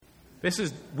This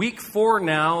is week 4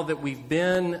 now that we've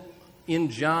been in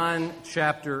John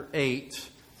chapter 8.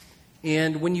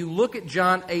 And when you look at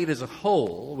John 8 as a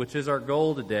whole, which is our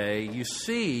goal today, you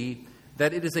see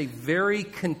that it is a very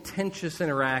contentious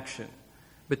interaction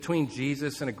between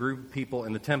Jesus and a group of people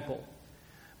in the temple.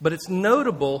 But it's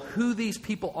notable who these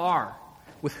people are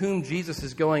with whom Jesus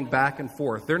is going back and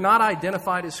forth. They're not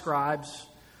identified as scribes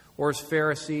or as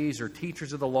Pharisees or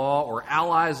teachers of the law or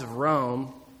allies of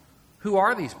Rome. Who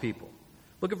are these people?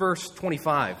 Look at verse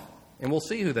 25, and we'll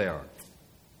see who they are.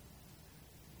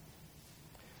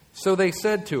 So they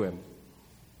said to him,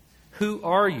 "Who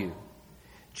are you?"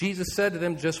 Jesus said to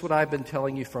them, "Just what I've been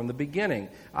telling you from the beginning.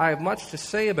 I have much to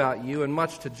say about you and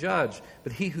much to judge,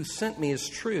 but he who sent me is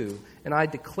true, and I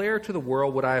declare to the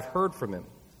world what I have heard from him."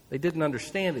 They didn't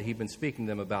understand that he'd been speaking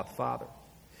to them about the Father.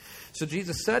 So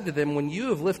Jesus said to them, "When you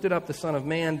have lifted up the Son of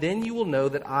Man, then you will know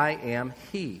that I am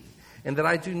he, and that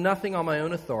I do nothing on my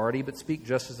own authority, but speak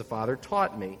just as the Father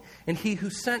taught me. And he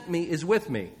who sent me is with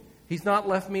me. He's not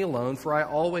left me alone, for I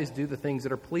always do the things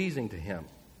that are pleasing to him."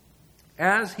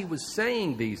 As he was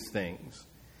saying these things,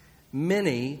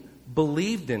 many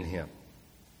believed in him.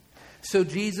 So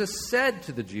Jesus said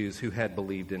to the Jews who had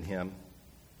believed in him,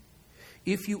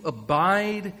 "If you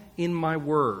abide in my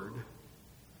word,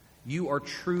 you are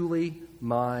truly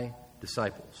my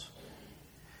disciples."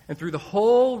 And through the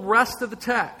whole rest of the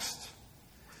text,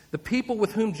 the people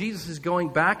with whom Jesus is going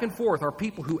back and forth are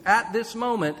people who at this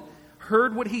moment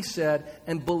heard what he said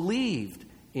and believed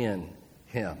in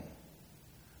him.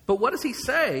 But what does he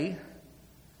say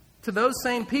to those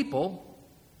same people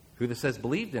who it says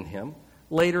believed in him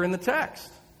later in the text?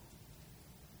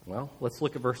 Well, let's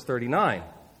look at verse 39.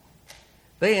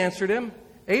 They answered him,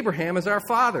 "Abraham is our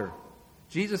father."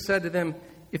 Jesus said to them,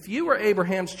 "If you were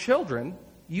Abraham's children,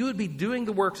 you would be doing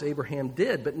the works Abraham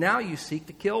did, but now you seek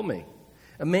to kill me,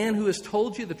 a man who has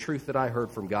told you the truth that I heard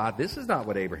from God. This is not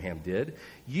what Abraham did.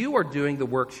 You are doing the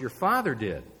works your father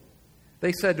did."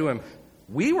 They said to him,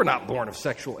 "We were not born of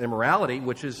sexual immorality,"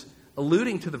 which is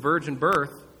alluding to the virgin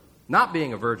birth not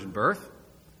being a virgin birth.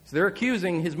 So they're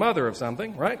accusing his mother of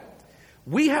something, right?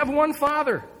 "We have one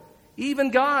Father,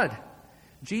 even God."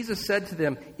 Jesus said to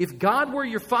them, "If God were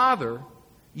your Father,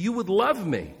 you would love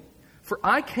me. For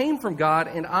I came from God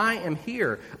and I am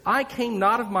here. I came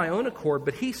not of my own accord,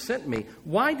 but he sent me.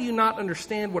 Why do you not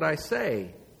understand what I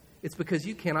say? It's because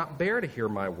you cannot bear to hear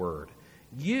my word.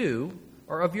 You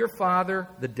are of your father,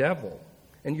 the devil,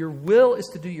 and your will is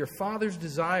to do your father's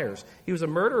desires. He was a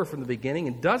murderer from the beginning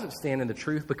and doesn't stand in the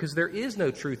truth because there is no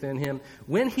truth in him.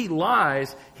 When he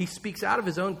lies, he speaks out of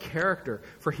his own character,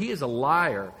 for he is a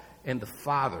liar and the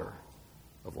father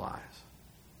of lies."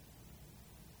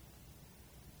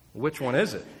 Which one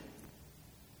is it?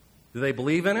 Do they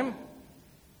believe in him?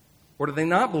 Or do they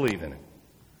not believe in him?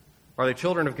 Are they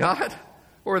children of God?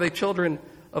 Or are they children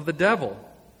of the devil?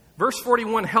 Verse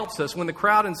 41 helps us when the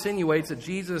crowd insinuates that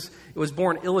Jesus was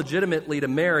born illegitimately to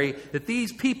Mary, that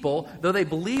these people, though they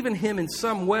believe in him in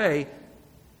some way,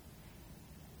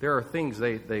 there are things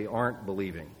they aren't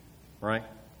believing, right?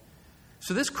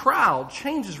 So this crowd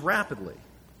changes rapidly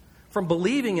from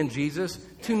believing in Jesus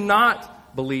to not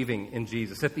believing in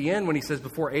Jesus. At the end, when he says,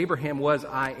 "Before Abraham was,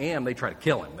 I am," they try to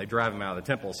kill him. They drive him out of the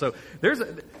temple. So there's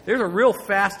a real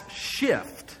fast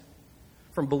shift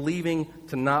from believing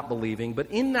to not believing. But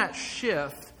in that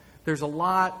shift, there's a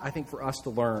lot, I think, for us to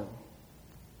learn.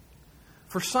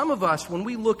 For some of us, when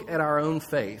we look at our own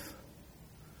faith,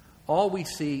 all we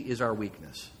see is our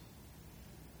weakness.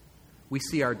 We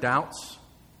see our doubts.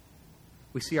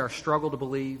 We see our struggle to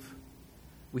believe.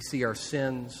 We see our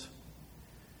sins.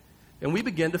 And we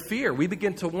begin to fear. We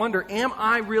begin to wonder, am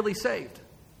I really saved?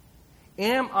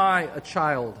 Am I a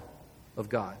child of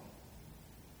God?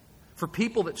 For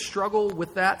people that struggle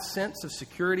with that sense of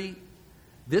security,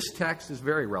 this text is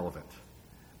very relevant.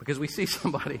 Because we see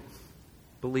somebody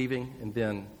believing and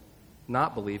then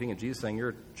not believing, and Jesus saying, "You're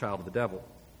a child of the devil."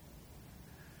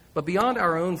 But beyond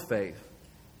our own faith,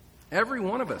 every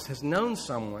one of us has known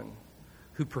someone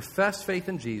who professed faith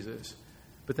in Jesus,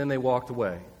 but then they walked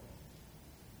away.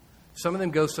 Some of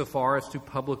them go so far as to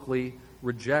publicly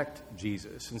reject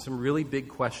Jesus. And some really big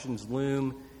questions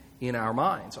loom in our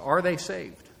minds. Are they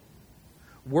saved?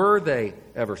 Were they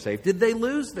ever saved? Did they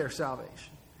lose their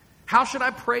salvation? How should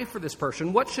I pray for this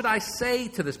person? What should I say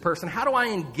to this person? How do I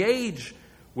engage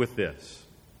with this?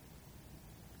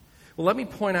 Well, let me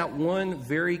point out one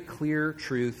very clear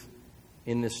truth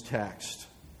in this text.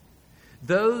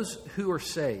 Those who are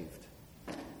saved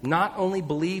not only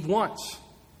believe once,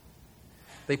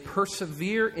 they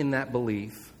persevere in that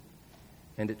belief,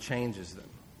 and it changes them.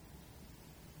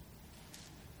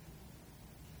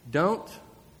 Don't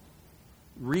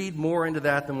read more into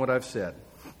that than what I've said.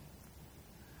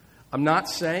 I'm not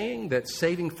saying that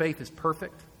saving faith is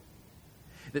perfect,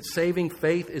 that saving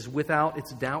faith is without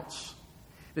its doubts,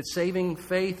 that saving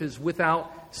faith is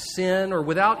without sin or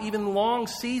without even long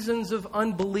seasons of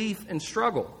unbelief and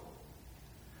struggle.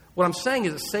 What I'm saying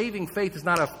is that saving faith is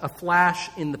not a flash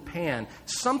in the pan.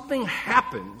 Something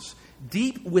happens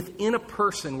deep within a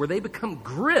person where they become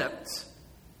gripped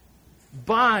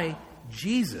by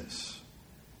Jesus.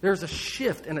 There's a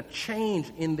shift and a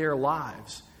change in their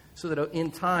lives so that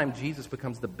in time Jesus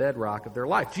becomes the bedrock of their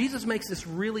life. Jesus makes this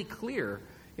really clear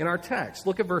in our text.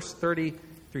 Look at verse 30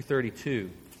 through 32.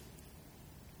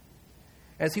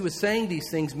 As he was saying these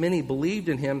things, many believed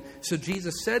in him. So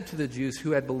Jesus said to the Jews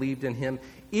who had believed in him,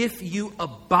 "If you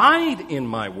abide in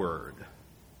my word,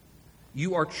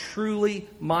 you are truly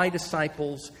my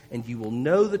disciples, and you will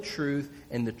know the truth,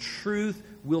 and the truth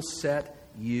will set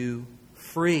you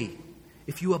free."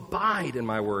 If you abide in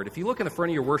my word. If you look in the front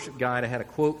of your worship guide, I had a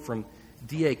quote from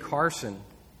D.A. Carson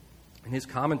in his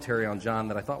commentary on John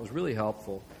that I thought was really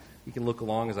helpful. You can look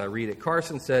along as I read it.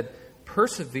 Carson said,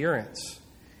 "Perseverance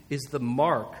is the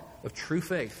mark of true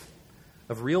faith,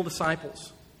 of real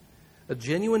disciples. A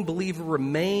genuine believer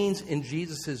remains in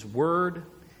Jesus' word,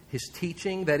 his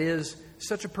teaching. That is,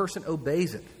 such a person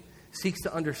obeys it, seeks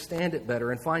to understand it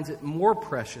better, and finds it more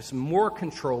precious, more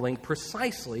controlling,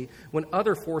 precisely when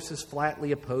other forces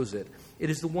flatly oppose it. It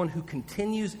is the one who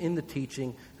continues in the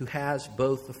teaching who has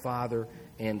both the Father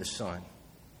and the Son."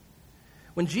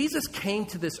 When Jesus came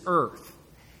to this earth,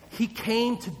 he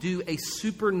came to do a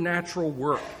supernatural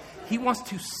work. He wants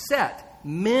to set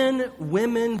men,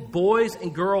 women, boys,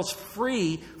 and girls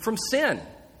free from sin.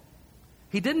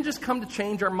 He didn't just come to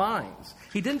change our minds.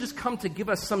 He didn't just come to give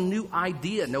us some new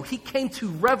idea. No, he came to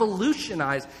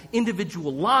revolutionize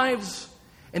individual lives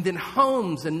and then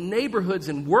homes and neighborhoods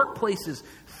and workplaces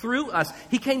through us.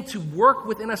 He came to work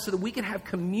within us so that we can have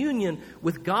communion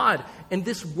with God. And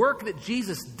this work that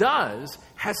Jesus does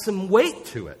has some weight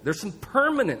to it. There's some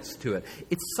permanence to it.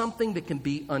 It's something that can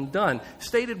be undone.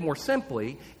 Stated more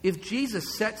simply, if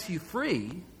Jesus sets you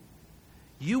free,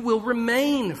 you will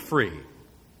remain free.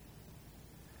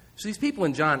 So these people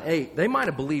in John 8, they might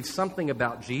have believed something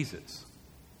about Jesus.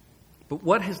 But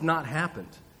what has not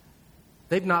happened?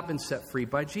 They've not been set free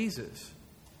by Jesus.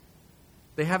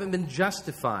 They haven't been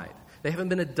justified. They haven't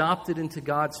been adopted into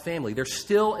God's family. They're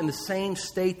still in the same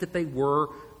state that they were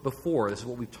before. This is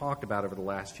what we've talked about over the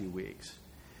last few weeks.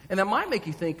 And that might make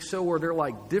you think, so are there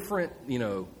like different,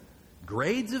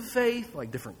 grades of faith,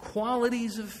 like different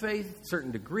qualities of faith,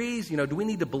 certain degrees? Do we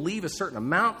need to believe a certain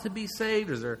amount to be saved?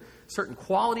 Is there a certain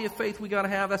quality of faith we got to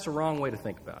have? That's a wrong way to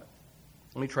think about it.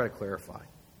 Let me try to clarify.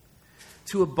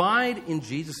 To abide in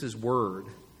Jesus' word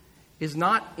is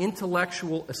not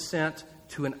intellectual assent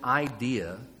to an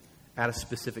idea at a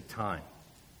specific time.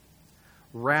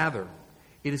 Rather,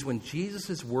 it is when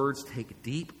Jesus' words take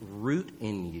deep root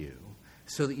in you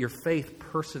so that your faith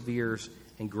perseveres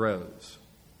and grows.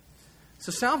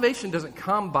 So salvation doesn't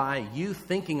come by you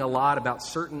thinking a lot about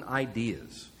certain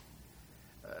ideas.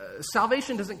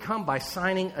 Salvation doesn't come by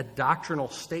signing a doctrinal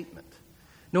statement.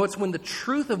 No, it's when the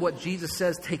truth of what Jesus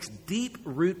says takes deep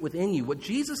root within you. What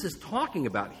Jesus is talking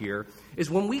about here is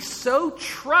when we so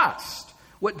trust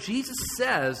what Jesus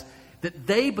says that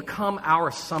they become our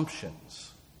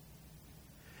assumptions.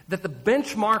 That the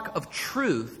benchmark of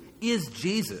truth is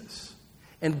Jesus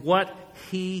and what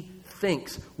he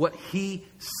thinks, what he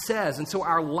says. And so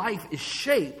our life is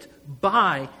shaped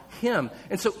by him.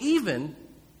 And so even,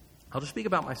 I'll just speak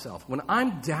about myself, when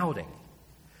I'm doubting,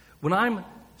 when I'm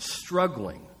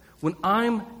struggling, when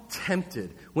I'm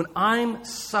tempted, when I'm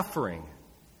suffering,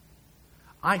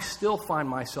 I still find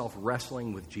myself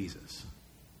wrestling with Jesus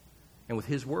and with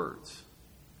his words.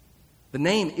 The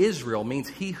name Israel means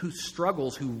he who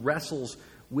struggles, who wrestles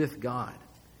with God.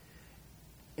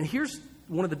 And here's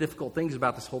one of the difficult things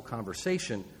about this whole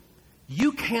conversation.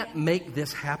 You can't make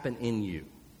this happen in you.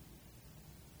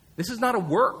 This is not a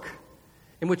work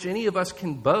in which any of us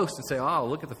can boast and say, oh,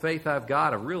 look at the faith I've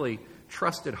got. I've really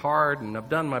trusted hard and I've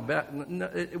done my best. No,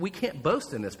 we can't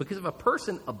boast in this because if a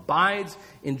person abides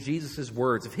in Jesus'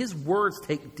 words, if his words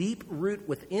take deep root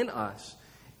within us,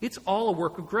 it's all a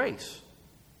work of grace.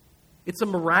 It's a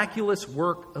miraculous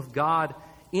work of God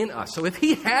in us. So if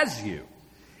he has you,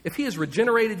 if he has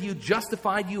regenerated you,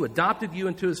 justified you, adopted you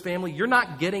into his family, you're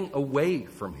not getting away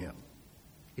from him.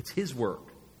 It's his work.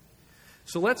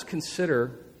 So let's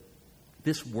consider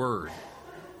this word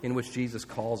in which Jesus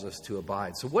calls us to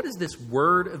abide. So what is this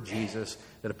word of Jesus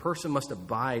that a person must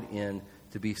abide in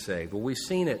to be saved? Well, we've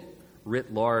seen it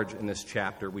writ large in this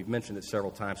chapter. We've mentioned it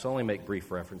several times, so I'll only make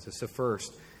brief references. So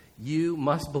first, you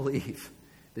must believe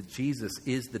that Jesus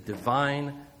is the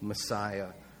divine Messiah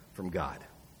from God.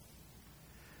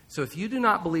 So if you do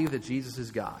not believe that Jesus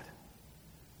is God,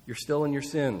 you're still in your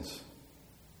sins.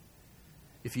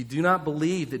 If you do not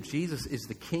believe that Jesus is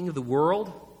the King of the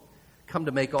world, come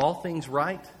to make all things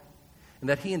right, and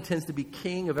that he intends to be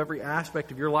king of every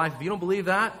aspect of your life, if you don't believe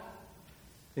that,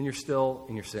 then you're still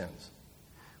in your sins.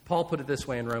 Paul put it this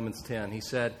way in Romans 10. He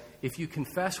said, if you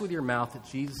confess with your mouth that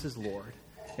Jesus is Lord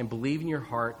and believe in your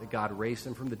heart that God raised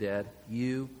him from the dead,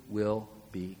 you will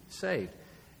be saved.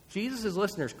 Jesus'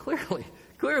 listeners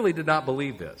clearly did not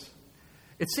believe this.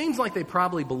 It seems like they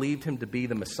probably believed him to be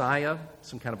the Messiah,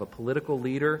 some kind of a political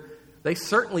leader. They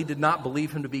certainly did not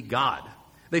believe him to be God.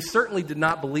 They certainly did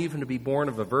not believe him to be born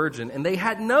of a virgin, and they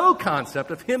had no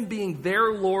concept of him being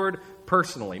their Lord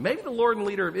personally. Maybe the Lord and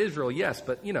leader of Israel, yes,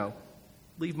 but,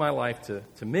 leave my life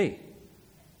to me.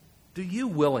 Do you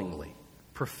willingly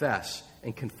profess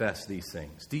and confess these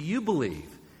things? Do you believe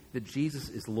that Jesus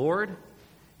is Lord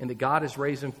and that God has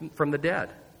raised him from the dead?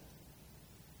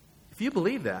 If you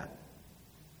believe that,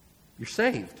 you're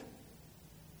saved.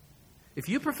 If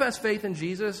you profess faith in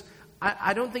Jesus,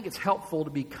 I don't think it's helpful to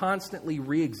be constantly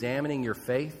re-examining your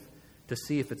faith to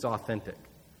see if it's authentic.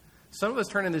 Some of us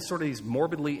turn into sort of these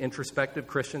morbidly introspective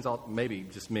Christians, maybe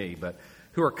just me, but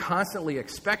who are constantly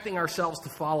expecting ourselves to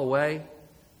fall away.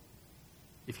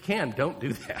 If you can, don't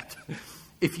do that.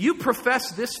 If you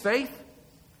profess this faith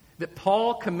that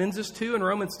Paul commends us to in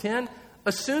Romans 10,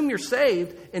 assume you're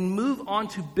saved and move on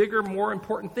to bigger, more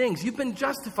important things. You've been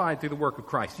justified through the work of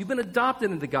Christ. You've been adopted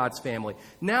into God's family.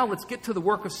 Now let's get to the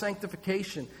work of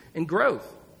sanctification and growth.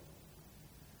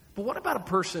 But what about a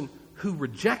person who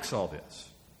rejects all this?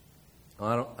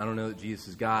 Well, I don't know that Jesus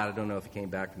is God. I don't know if he came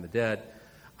back from the dead.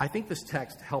 I think this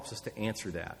text helps us to answer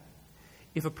that.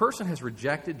 If a person has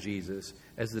rejected Jesus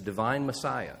as the divine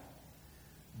Messiah,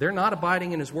 they're not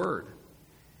abiding in his word.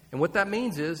 And what that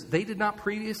means is they did not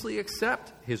previously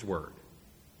accept his word.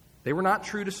 They were not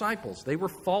true disciples. They were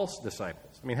false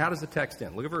disciples. I mean, how does the text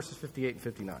end? Look at verses 58 and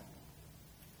 59.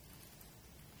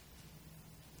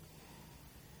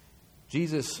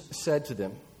 Jesus said to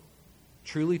them,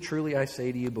 "Truly, truly, I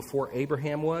say to you, before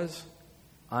Abraham was,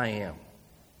 I am."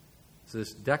 So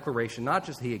this declaration, not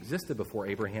just he existed before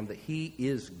Abraham, that he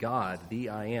is God, the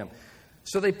I am.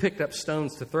 So they picked up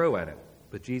stones to throw at him.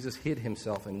 But Jesus hid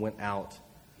himself and went out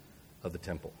of the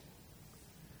temple.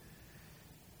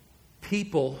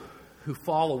 People who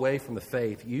fall away from the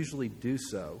faith usually do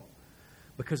so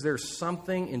because there's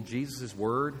something in Jesus'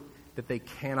 word that they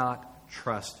cannot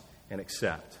trust and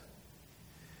accept.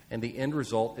 And the end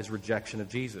result is rejection of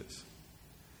Jesus.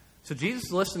 So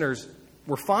Jesus' listeners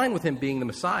were fine with him being the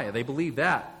Messiah. They believed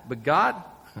that. But God,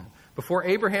 before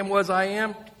Abraham was, I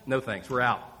am, no thanks, we're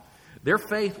out. Their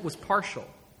faith was partial.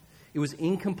 It was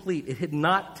incomplete. It had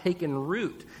not taken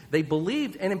root. They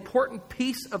believed an important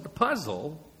piece of the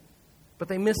puzzle, but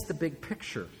they missed the big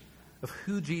picture of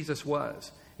who Jesus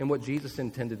was and what Jesus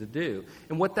intended to do.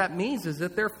 And what that means is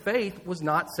that their faith was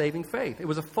not saving faith. It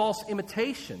was a false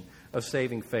imitation of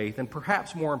saving faith. And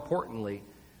perhaps more importantly,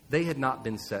 they had not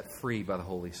been set free by the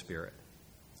Holy Spirit.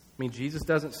 I mean, Jesus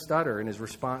doesn't stutter in his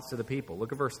response to the people.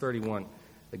 Look at verse 31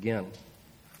 again.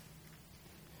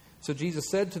 So Jesus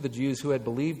said to the Jews who had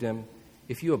believed him,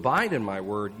 "If you abide in my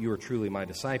word, you are truly my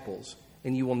disciples,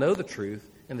 and you will know the truth,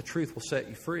 and the truth will set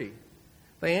you free."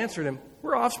 They answered him,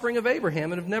 "We're offspring of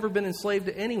Abraham and have never been enslaved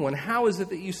to anyone. How is it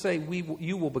that you say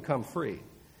you will become free?"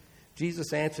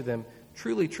 Jesus answered them,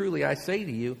 "Truly, truly, I say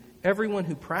to you, everyone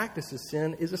who practices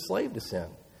sin is a slave to sin.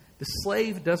 The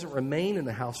slave doesn't remain in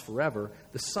the house forever.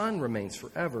 The son remains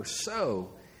forever.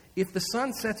 So, if the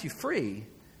son sets you free,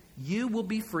 you will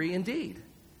be free indeed."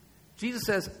 Jesus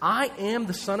says, "I am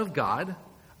the Son of God.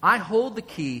 I hold the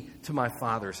key to my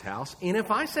Father's house. And if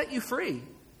I set you free,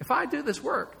 if I do this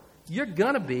work, you're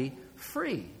going to be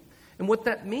free." And what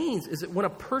that means is that when a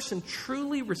person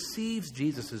truly receives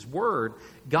Jesus' word,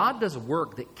 God does a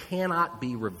work that cannot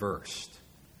be reversed.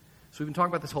 So we've been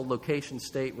talking about this whole location,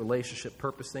 state, relationship,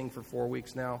 purpose thing for 4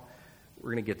 weeks now.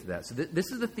 We're going to get to that. So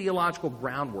this is the theological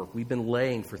groundwork we've been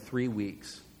laying for 3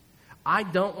 weeks. I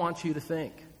don't want you to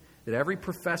think that every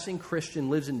professing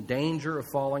Christian lives in danger of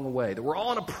falling away, that we're all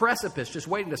on a precipice just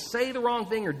waiting to say the wrong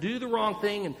thing or do the wrong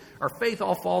thing and our faith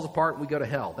all falls apart and we go to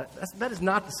hell. That is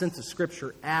not the sense of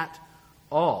Scripture at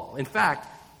all. In fact,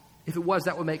 if it was,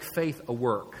 that would make faith a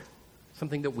work,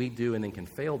 something that we do and then can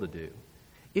fail to do.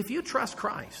 If you trust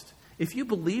Christ, if you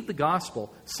believe the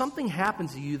gospel, something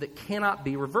happens to you that cannot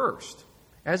be reversed.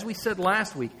 As we said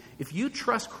last week, if you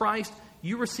trust Christ,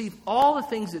 you receive all the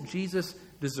things that Jesus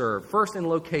deserve. First, in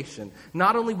location.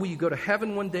 Not only will you go to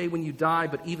heaven one day when you die,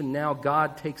 but even now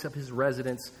God takes up his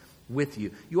residence with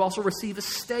you. You also receive a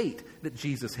state that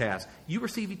Jesus has. You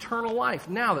receive eternal life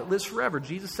now that lives forever.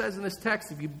 Jesus says in this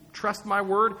text, if you trust my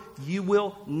word, you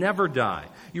will never die.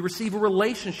 You receive a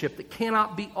relationship that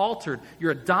cannot be altered.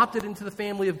 You're adopted into the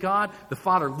family of God. The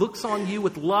Father looks on you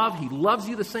with love. He loves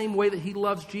you the same way that he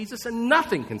loves Jesus, and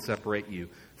nothing can separate you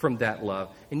from that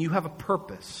love. And you have a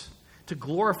purpose to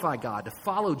glorify God, to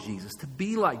follow Jesus, to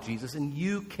be like Jesus, and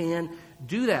you can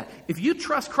do that. If you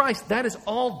trust Christ, that is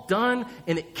all done,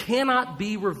 and it cannot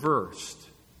be reversed.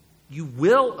 You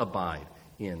will abide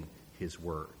in his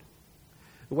word.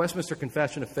 The Westminster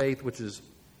Confession of Faith, which is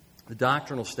the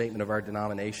doctrinal statement of our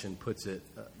denomination, puts it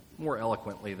more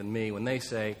eloquently than me when they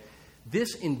say,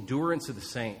 this endurance of the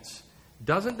saints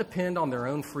doesn't depend on their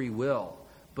own free will,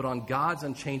 but on God's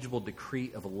unchangeable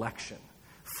decree of election,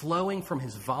 flowing from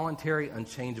his voluntary,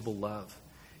 unchangeable love.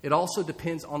 It also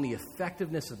depends on the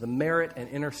effectiveness of the merit and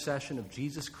intercession of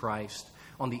Jesus Christ,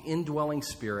 on the indwelling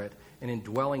Spirit and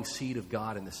indwelling seed of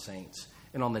God in the saints,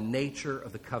 and on the nature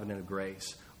of the covenant of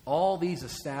grace. All these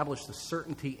establish the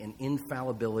certainty and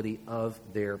infallibility of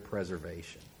their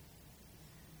preservation.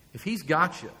 If he's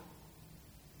got you,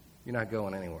 you're not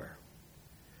going anywhere.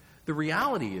 The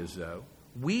reality is, though,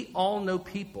 we all know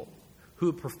people who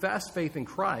have professed faith in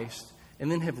Christ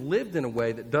and then have lived in a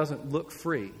way that doesn't look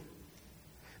free.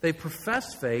 They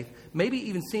profess faith, maybe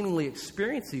even seemingly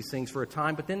experience these things for a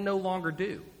time, but then no longer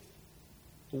do.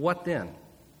 What then?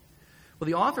 Well,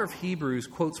 the author of Hebrews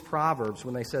quotes Proverbs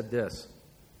when they said this,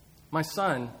 my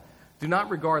son, do not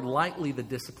regard lightly the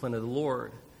discipline of the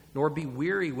Lord, nor be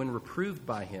weary when reproved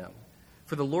by him.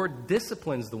 For the Lord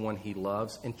disciplines the one he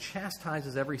loves and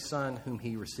chastises every son whom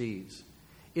he receives.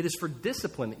 It is for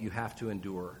discipline that you have to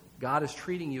endure. God is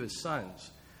treating you as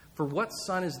sons. For what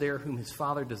son is there whom his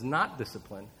father does not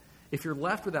discipline? If you're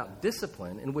left without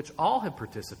discipline, in which all have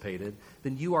participated,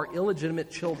 then you are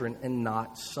illegitimate children and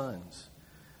not sons.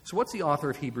 So what's the author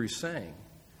of Hebrews saying?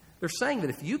 They're saying that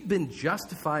if you've been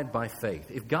justified by faith,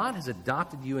 if God has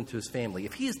adopted you into his family,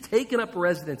 if he has taken up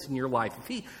residence in your life, if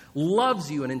he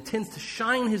loves you and intends to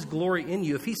shine his glory in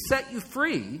you, if he set you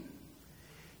free,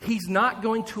 he's not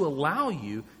going to allow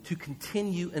you to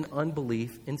continue in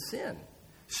unbelief and sin.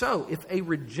 So, if a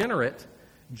regenerate,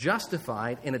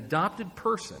 justified, and adopted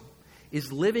person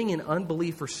is living in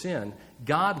unbelief or sin,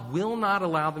 God will not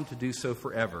allow them to do so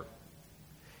forever.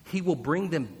 He will bring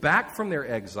them back from their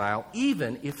exile,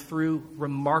 even if through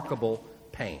remarkable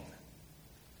pain.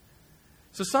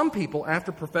 So some people,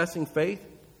 after professing faith,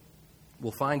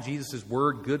 will find Jesus'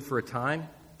 word good for a time,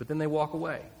 but then they walk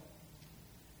away.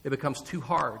 It becomes too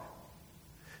hard,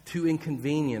 too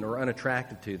inconvenient or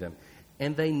unattractive to them,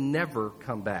 and they never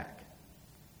come back.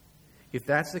 If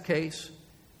that's the case,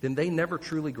 then they never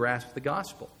truly grasp the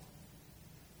gospel.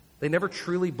 They never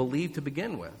truly believe to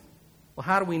begin with. Well,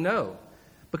 how do we know?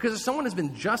 Because if someone has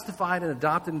been justified and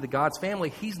adopted into God's family,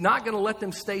 he's not going to let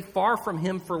them stay far from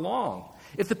him for long.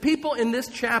 If the people in this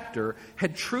chapter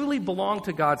had truly belonged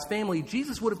to God's family,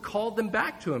 Jesus would have called them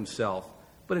back to himself.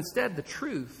 But instead, the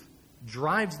truth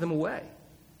drives them away.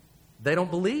 They don't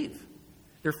believe.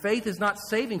 Their faith is not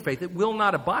saving faith. It will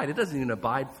not abide. It doesn't even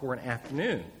abide for an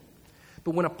afternoon.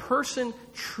 But when a person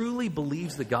truly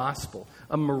believes the gospel,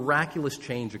 a miraculous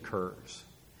change occurs.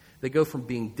 They go from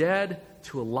being dead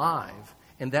to alive,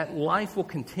 and that life will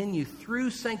continue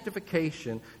through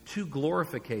sanctification to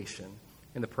glorification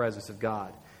in the presence of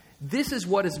God. This is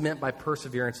what is meant by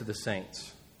perseverance of the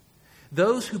saints.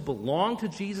 Those who belong to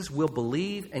Jesus will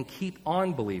believe and keep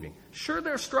on believing. Sure,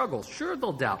 there are struggles. Sure,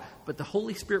 they'll doubt. But the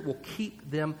Holy Spirit will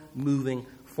keep them moving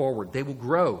forward. They will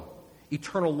grow.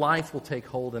 Eternal life will take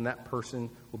hold, and that person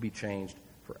will be changed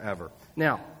forever.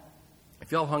 Now,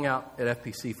 if y'all hung out at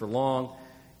FPC for long,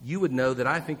 you would know that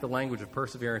I think the language of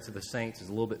perseverance of the saints is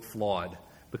a little bit flawed,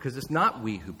 because it's not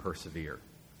we who persevere.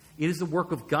 It is the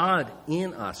work of God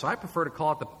in us. So I prefer to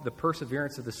call it the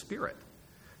perseverance of the Spirit.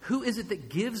 Who is it that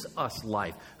gives us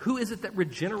life? Who is it that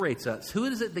regenerates us? Who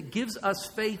is it that gives us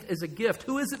faith as a gift?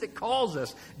 Who is it that calls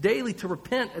us daily to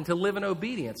repent and to live in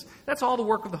obedience? That's all the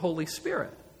work of the Holy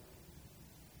Spirit.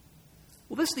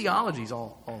 Well, this theology is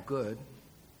all good.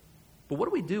 But what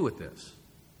do we do with this?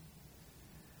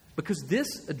 Because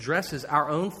this addresses our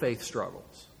own faith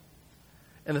struggles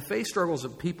and the faith struggles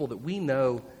of people that we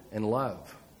know and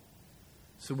love.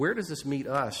 So where does this meet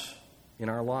us in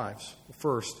our lives? Well,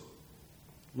 first,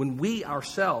 when we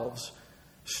ourselves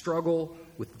struggle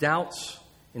with doubts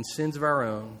and sins of our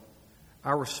own,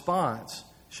 our response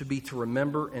should be to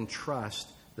remember and trust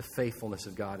the faithfulness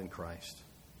of God in Christ.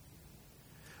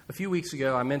 A few weeks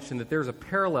ago, I mentioned that there's a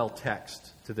parallel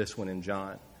text to this one in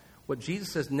John, What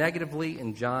Jesus says negatively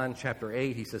in John chapter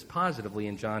 8, he says positively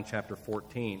in John chapter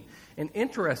 14. And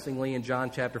interestingly, in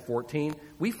John chapter 14,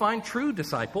 we find true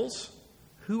disciples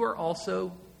who are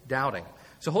also doubting.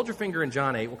 So hold your finger in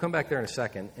John 8. We'll come back there in a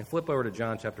second and flip over to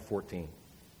John chapter 14.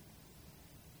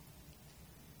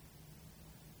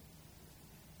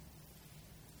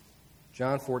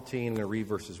 John 14, I'm going to read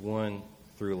verses 1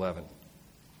 through 11.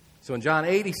 So in John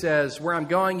 8, he says, "Where I'm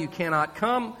going, you cannot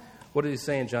come." What did he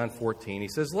say in John 14? He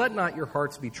says, "Let not your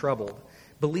hearts be troubled.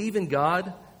 Believe in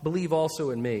God, believe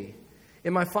also in me.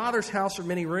 In my Father's house are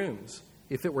many rooms.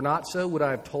 If it were not so, would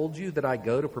I have told you that I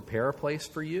go to prepare a place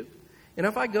for you? And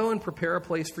if I go and prepare a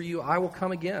place for you, I will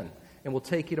come again and will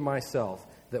take you to myself,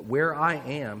 that where I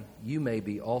am, you may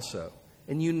be also.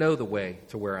 And you know the way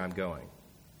to where I'm going."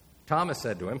 Thomas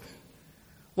said to him,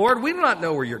 "Lord, we do not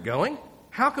know where you're going.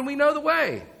 How can we know the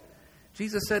way?"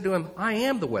 Jesus said to him, "I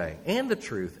am the way and the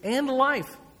truth and the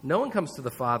life. No one comes to the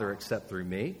Father except through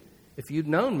me. If you'd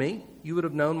known me, you would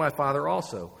have known my Father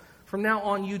also. From now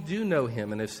on, you do know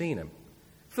him and have seen him."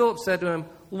 Philip said to him,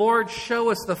 "Lord, show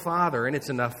us the Father, and it's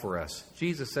enough for us."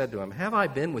 Jesus said to him, "Have I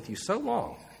been with you so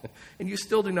long, and you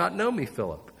still do not know me,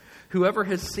 Philip? Whoever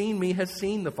has seen me has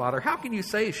seen the Father. How can you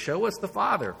say, 'Show us the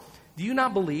Father'? Do you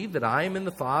not believe that I am in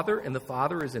the Father and the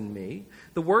Father is in me?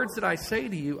 The words that I say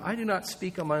to you, I do not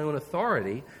speak on my own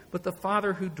authority, but the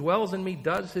Father who dwells in me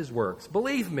does his works.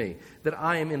 Believe me that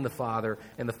I am in the Father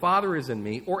and the Father is in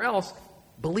me, or else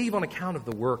believe on account of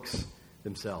the works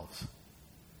themselves."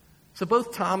 So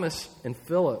both Thomas and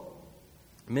Philip,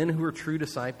 men who are true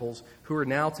disciples, who are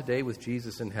now today with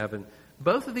Jesus in heaven,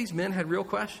 both of these men had real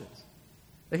questions.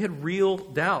 They had real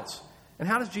doubts. And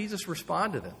how does Jesus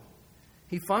respond to them?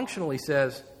 He functionally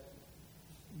says,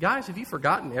 "Guys, have you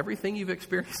forgotten everything you've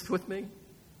experienced with me?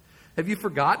 Have you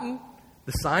forgotten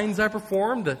the signs I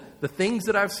performed, the things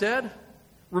that I've said?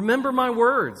 Remember my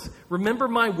words. Remember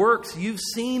my works. You've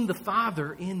seen the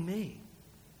Father in me."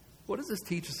 What does this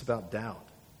teach us about doubt?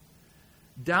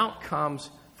 Doubt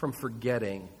comes from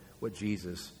forgetting what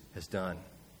Jesus has done.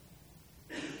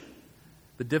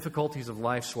 The difficulties of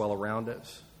life swell around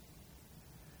us,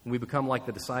 and we become like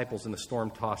the disciples in the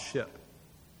storm-tossed ship.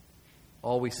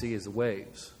 All we see is the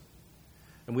waves.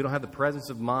 And we don't have the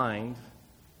presence of mind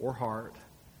or heart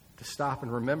to stop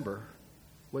and remember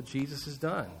what Jesus has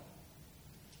done.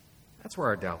 That's where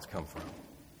our doubts come from.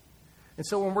 And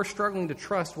so when we're struggling to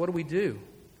trust, what do?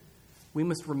 We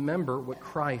must remember what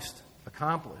Christ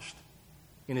accomplished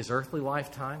in his earthly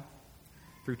lifetime,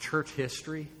 through church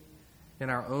history, in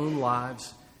our own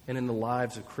lives, and in the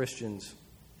lives of Christians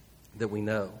that we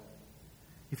know.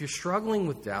 If you're struggling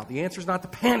with doubt, the answer is not to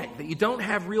panic, that you don't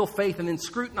have real faith, and then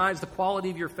scrutinize the quality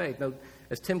of your faith. No,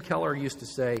 as Tim Keller used to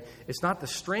say, it's not the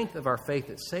strength of our faith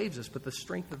that saves us, but the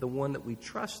strength of the one that we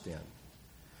trust in.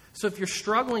 So if you're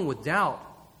struggling with doubt,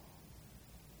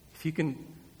 if you can,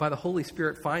 by the Holy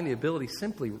Spirit, find the ability,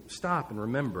 simply stop and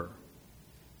remember.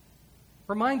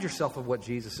 Remind yourself of what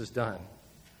Jesus has done.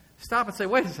 Stop and say,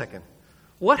 wait a second,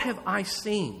 what have I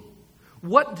seen?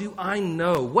 What do I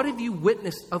know? What have you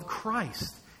witnessed of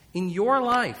Christ in your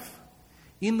life,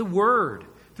 in the Word,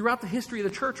 throughout the history of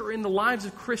the church, or in the lives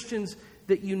of Christians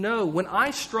that you know? When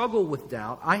I struggle with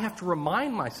doubt, I have to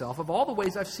remind myself of all the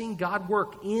ways I've seen God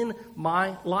work in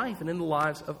my life and in the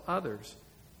lives of others.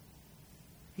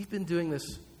 He's been doing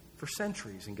this for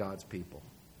centuries in God's people.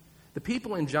 The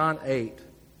people in John 8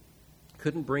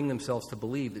 couldn't bring themselves to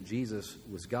believe that Jesus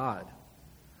was God.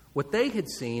 What they had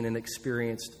seen and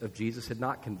experienced of Jesus had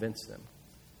not convinced them.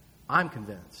 I'm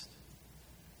convinced.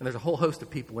 And there's a whole host of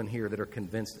people in here that are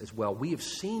convinced as well. We have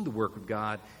seen the work of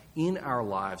God in our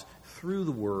lives through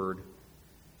the Word.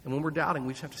 And when we're doubting,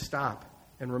 we just have to stop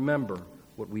and remember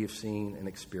what we have seen and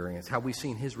experienced, how we've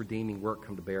seen His redeeming work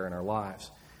come to bear in our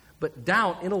lives. But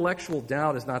doubt, intellectual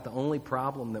doubt, is not the only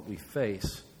problem that we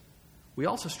face. We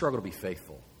also struggle to be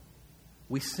faithful.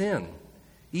 We sin.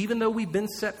 Even though we've been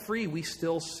set free, we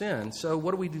still sin. So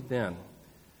what do we do then?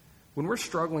 When we're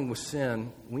struggling with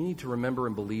sin, we need to remember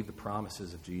and believe the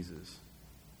promises of Jesus.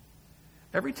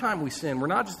 Every time we sin, we're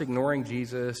not just ignoring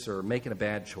Jesus or making a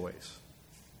bad choice.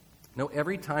 No,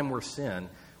 every time we're sin,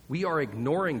 we are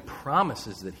ignoring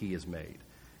promises that He has made.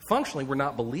 Functionally, we're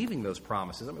not believing those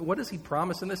promises. I mean, what does He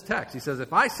promise in this text? He says,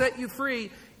 if I set you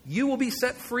free, you will be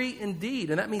set free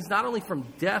indeed. And that means not only from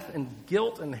death and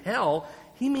guilt and hell,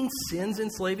 He means sin's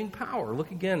enslaving power.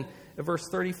 Look again at verse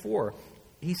 34.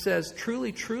 He says,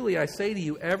 truly, truly, I say to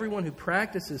you, everyone who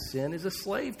practices sin is a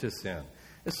slave to sin.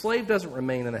 A slave doesn't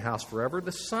remain in the house forever.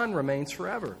 The Son remains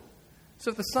forever. So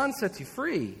if the Son sets you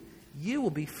free, you will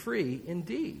be free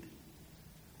indeed.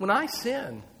 When I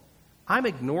sin, I'm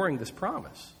ignoring this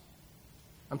promise.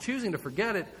 I'm choosing to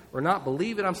forget it or not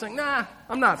believe it. I'm saying, nah,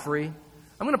 I'm not free.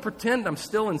 I'm going to pretend I'm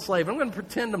still enslaved. I'm going to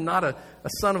pretend I'm not a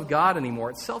son of God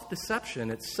anymore. It's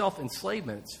self-deception. It's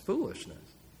self-enslavement. It's foolishness.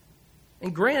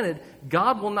 And granted,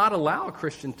 God will not allow a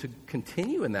Christian to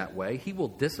continue in that way. He will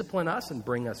discipline us and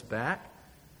bring us back.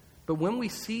 But when we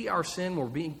see our sin, when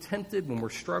we're being tempted, when we're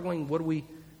struggling, what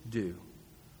do?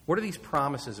 What are these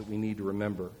promises that we need to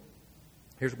remember?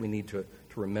 Here's what we need to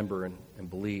remember and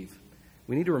believe.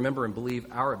 We need to remember and believe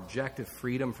our objective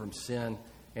freedom from sin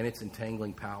and its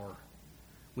entangling power.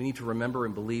 We need to remember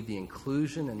and believe the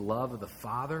inclusion and love of the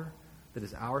Father that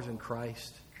is ours in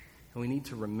Christ. And we need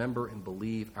to remember and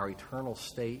believe our eternal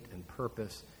state and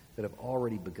purpose that have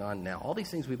already begun now. All these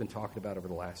things we've been talking about over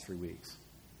the last 3 weeks.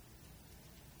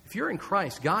 If you're in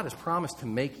Christ, God has promised to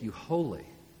make you holy.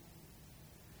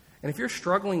 And if you're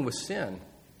struggling with sin,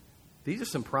 these are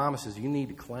some promises you need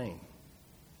to claim.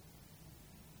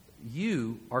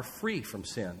 You are free from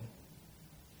sin.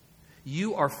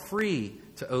 You are free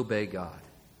to obey God.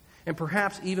 And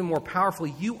perhaps even more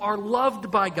powerfully, you are loved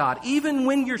by God. Even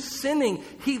when you're sinning,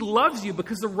 He loves you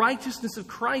because the righteousness of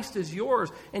Christ is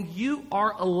yours. And you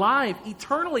are alive,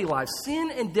 eternally alive.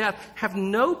 Sin and death have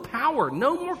no power,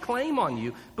 no more claim on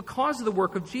you because of the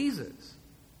work of Jesus.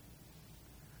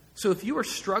 So if you are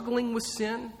struggling with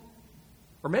sin,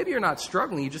 or maybe you're not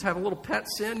struggling, you just have a little pet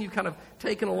sin you've kind of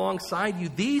taken alongside you,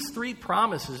 these 3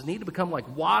 promises need to become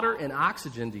like water and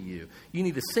oxygen to you. You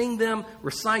need to sing them,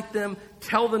 recite them,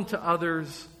 tell them to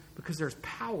others, because there's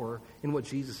power in what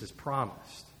Jesus has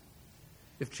promised.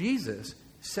 If Jesus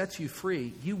sets you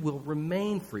free, you will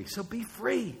remain free. So be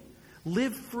free.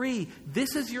 Live free.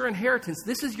 This is your inheritance.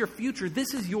 This is your future.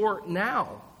 This is your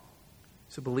now.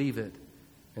 So believe it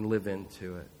and live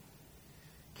into it.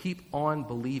 Keep on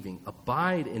believing.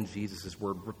 Abide in Jesus'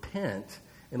 word. Repent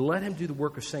and let Him do the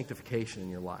work of sanctification in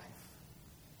your life.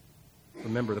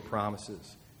 Remember the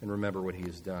promises and remember what He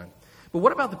has done. But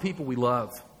what about the people we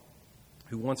love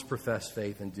who once professed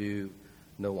faith and do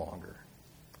no longer?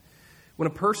 When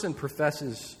a person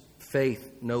professes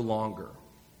faith no longer,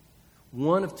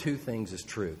 one of 2 things is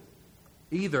true.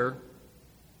 Either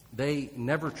they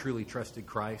never truly trusted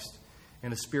Christ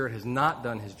and the Spirit has not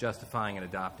done His justifying and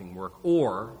adopting work,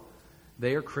 or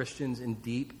they are Christians in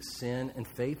deep sin and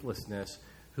faithlessness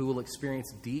who will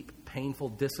experience deep, painful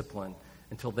discipline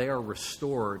until they are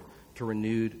restored to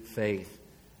renewed faith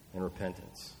and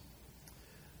repentance.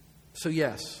 So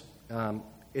yes,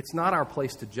 it's not our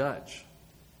place to judge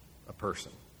a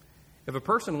person. If a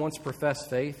person once professed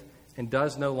faith and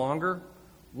does no longer,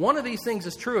 one of these things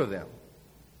is true of them.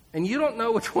 And you don't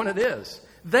know which one it is.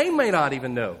 They may not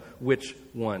even know which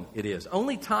one it is.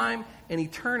 Only time and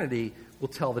eternity will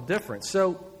tell the difference.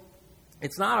 So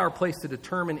it's not our place to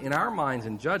determine in our minds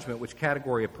and judgment which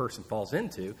category a person falls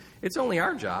into. It's only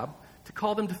our job to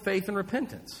call them to faith and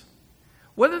repentance.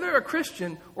 Whether they're a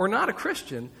Christian or not a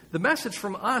Christian, the message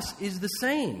from us is the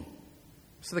same.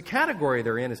 So the category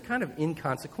they're in is kind of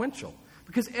inconsequential.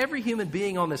 Because every human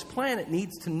being on this planet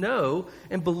needs to know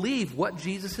and believe what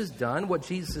Jesus has done, what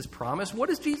Jesus has promised. What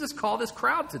does Jesus call this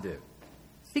crowd to do?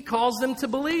 He calls them to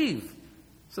believe.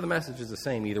 So the message is the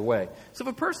same either way. So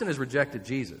if a person has rejected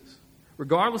Jesus,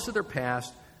 regardless of their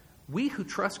past, we who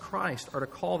trust Christ are to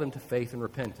call them to faith and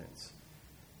repentance.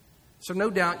 So no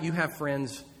doubt you have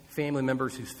friends, family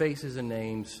members whose faces and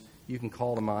names you can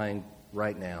call to mind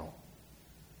right now.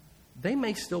 They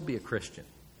may still be a Christian.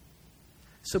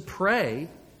 So pray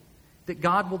that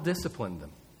God will discipline them.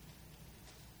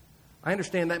 I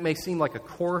understand that may seem like a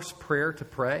coarse prayer to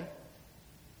pray,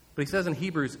 but He says in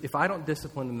Hebrews, if I don't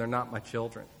discipline them, they're not my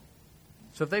children.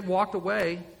 So if they've walked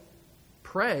away,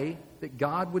 pray that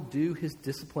God would do His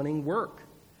disciplining work,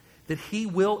 that He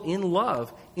will, in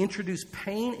love, introduce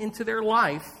pain into their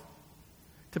life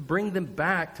to bring them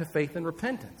back to faith and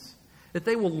repentance, that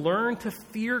they will learn to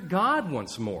fear God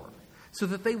once more, so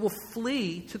that they will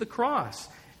flee to the cross.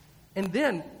 And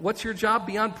then, what's your job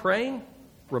beyond praying?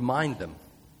 Remind them,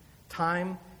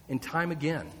 time and time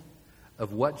again,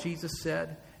 of what Jesus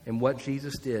said and what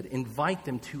Jesus did. Invite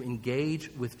them to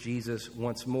engage with Jesus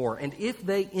once more. And if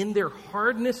they, in their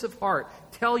hardness of heart,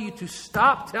 tell you to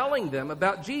stop telling them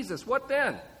about Jesus, what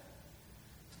then?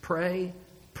 Pray,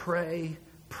 pray,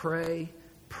 pray,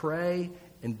 pray,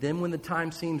 and then when the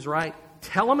time seems right,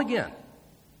 tell them again.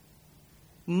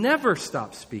 Never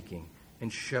stop speaking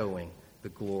and showing the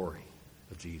glory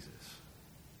of Jesus.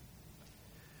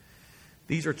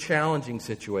 These are challenging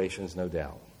situations, no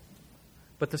doubt.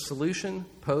 But the solution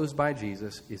posed by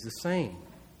Jesus is the same.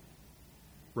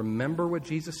 Remember what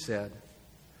Jesus said.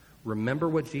 Remember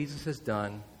what Jesus has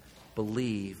done.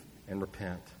 Believe and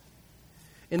repent.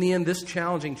 In the end, this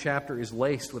challenging chapter is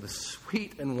laced with a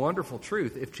sweet and wonderful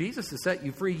truth. If Jesus has set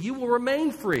you free, you will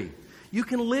remain free. You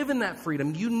can live in that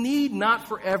freedom. You need not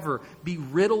forever be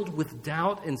riddled with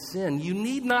doubt and sin. You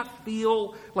need not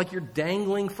feel like you're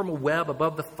dangling from a web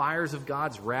above the fires of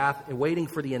God's wrath and waiting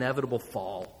for the inevitable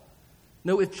fall.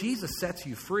 No, if Jesus sets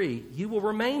you free, you will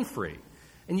remain free.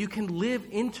 And you can live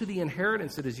into the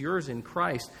inheritance that is yours in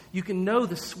Christ. You can know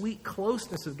the sweet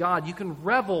closeness of God. You can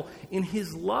revel in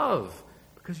His love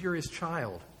because you're His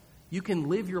child. You can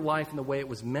live your life in the way it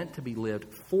was meant to be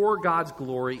lived for God's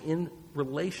glory in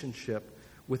relationship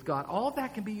with God. All of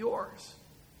that can be yours.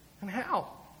 And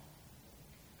how?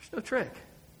 There's no trick.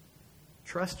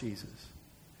 Trust Jesus.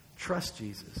 Trust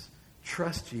Jesus.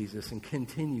 Trust Jesus and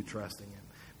continue trusting Him.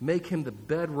 Make Him the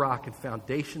bedrock and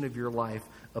foundation of your life.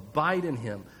 Abide in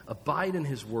Him. Abide in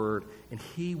His Word. And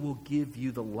He will give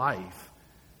you the life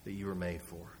that you were made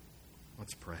for.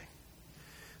 Let's pray.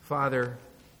 Father,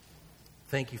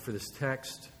 thank You for this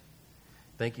text.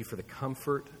 Thank You for the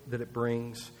comfort that it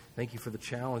brings. Thank You for the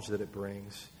challenge that it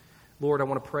brings. Lord, I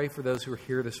want to pray for those who are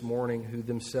here this morning who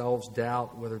themselves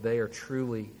doubt whether they are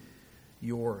truly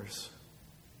Yours.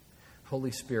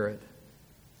 Holy Spirit,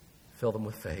 fill them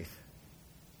with faith.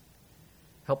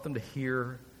 Help them to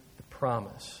hear the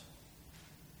promise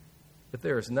that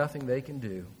there is nothing they can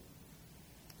do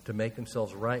to make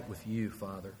themselves right with You,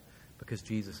 Father, because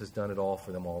Jesus has done it all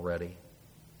for them already.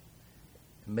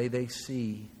 And may they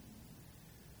see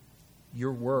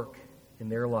Your work in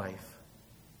their life,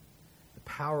 the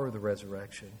power of the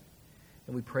resurrection.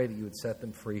 And we pray that You would set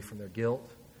them free from their guilt,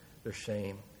 their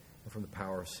shame, and from the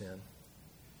power of sin.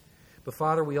 But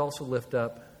Father, we also lift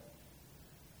up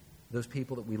those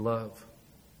people that we love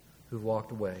who've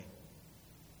walked away.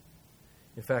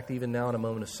 In fact, even now in a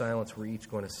moment of silence, we're each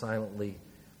going to silently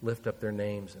lift up their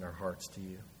names in our hearts to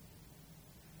You.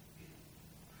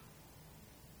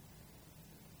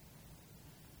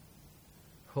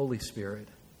 Holy Spirit,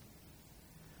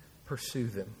 pursue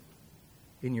them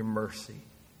in Your mercy.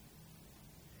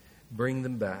 Bring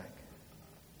them back,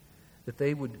 that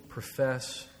they would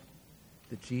profess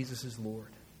that Jesus is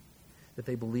Lord, that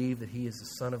they believe that He is the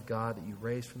Son of God that You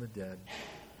raised from the dead,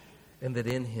 and that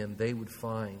in Him they would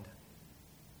find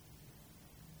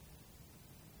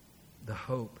the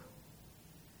hope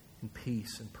and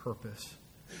peace and purpose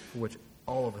for which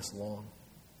all of us long.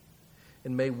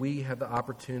 And may we have the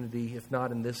opportunity, if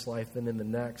not in this life, then in the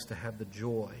next, to have the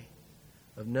joy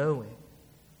of knowing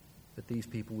that these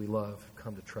people we love have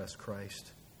come to trust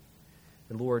Christ.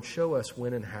 And Lord, show us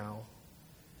when and how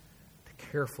to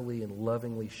carefully and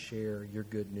lovingly share Your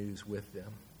good news with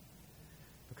them.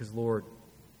 Because, Lord,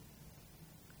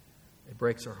 it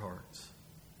breaks our hearts.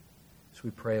 So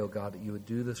we pray, oh God, that You would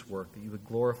do this work, that You would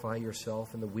glorify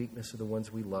Yourself in the weakness of the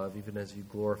ones we love, even as You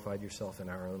glorified Yourself in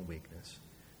our own weakness.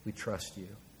 We trust You.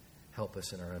 Help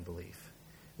us in our unbelief.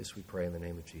 This we pray in the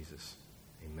name of Jesus.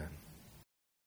 Amen.